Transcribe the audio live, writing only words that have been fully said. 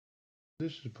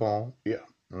This is Paul. Yeah.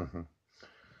 hmm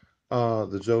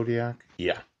the Zodiac.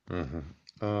 Yeah. hmm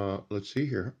let's see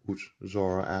here. Oops.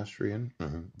 Zoroastrian.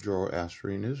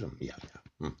 Zoroastrianism. Yeah.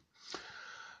 Yeah.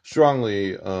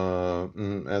 Strongly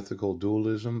ethical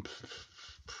dualism.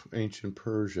 Ancient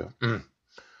Persia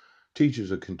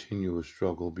teaches a continuous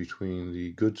struggle between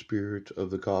the good spirit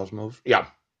of the cosmos. Yeah.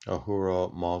 Ahura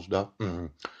Mazda.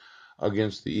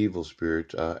 Against the evil spirit,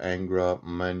 Angra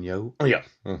Mainyo. Oh, yeah.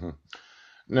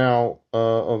 Now,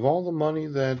 of all the money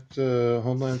that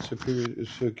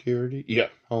Security, yeah,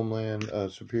 Homeland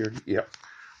Security, yeah,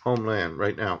 Homeland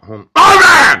right now,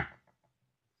 Homeland.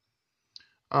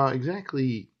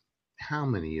 Exactly how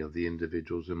many of the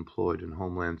individuals employed in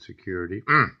Homeland Security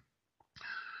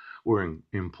were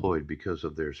employed because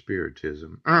of their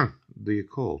spiritism, the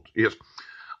occult? Yes,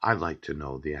 I'd like to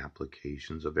know the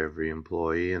applications of every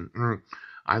employee, and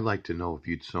I'd like to know if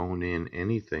you'd sewn in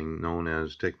anything known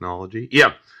as technology.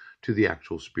 Yeah. To the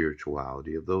actual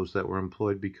spirituality of those that were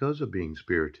employed because of being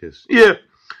spiritists. Yeah.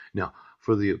 Now,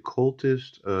 for the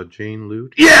occultist, Jane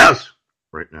Lute. Yes.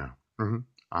 Right now.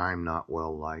 I'm not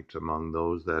well liked among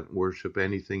those that worship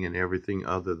anything and everything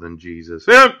other than Jesus.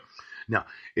 Yeah. Now,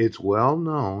 it's well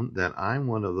known that I'm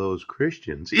one of those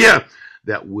Christians, yeah,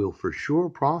 that will for sure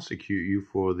prosecute you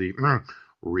for the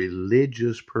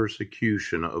religious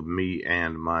persecution of me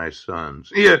and my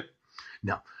sons. Yeah.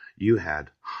 Now, you had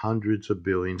hundreds of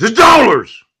billions of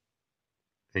dollars,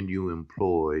 and you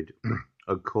employed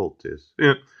occultists,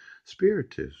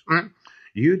 spiritists.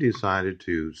 You decided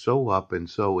to sew up and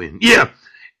sew in, yeah,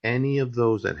 any of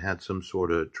those that had some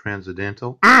sort of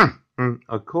transcendental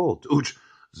occult,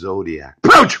 zodiac.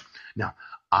 Ouch! Now,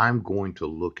 I'm going to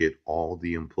look at all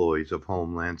the employees of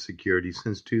Homeland Security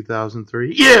since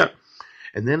 2003. Yeah!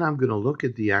 And then I'm going to look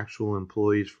at the actual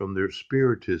employees from their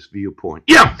spiritist viewpoint.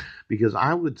 Yeah! Because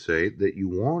I would say that you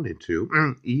wanted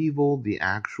to evil the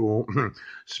actual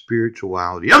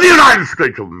spirituality of the United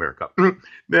States of America.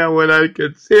 Now, when I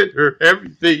consider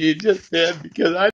everything you just said, because I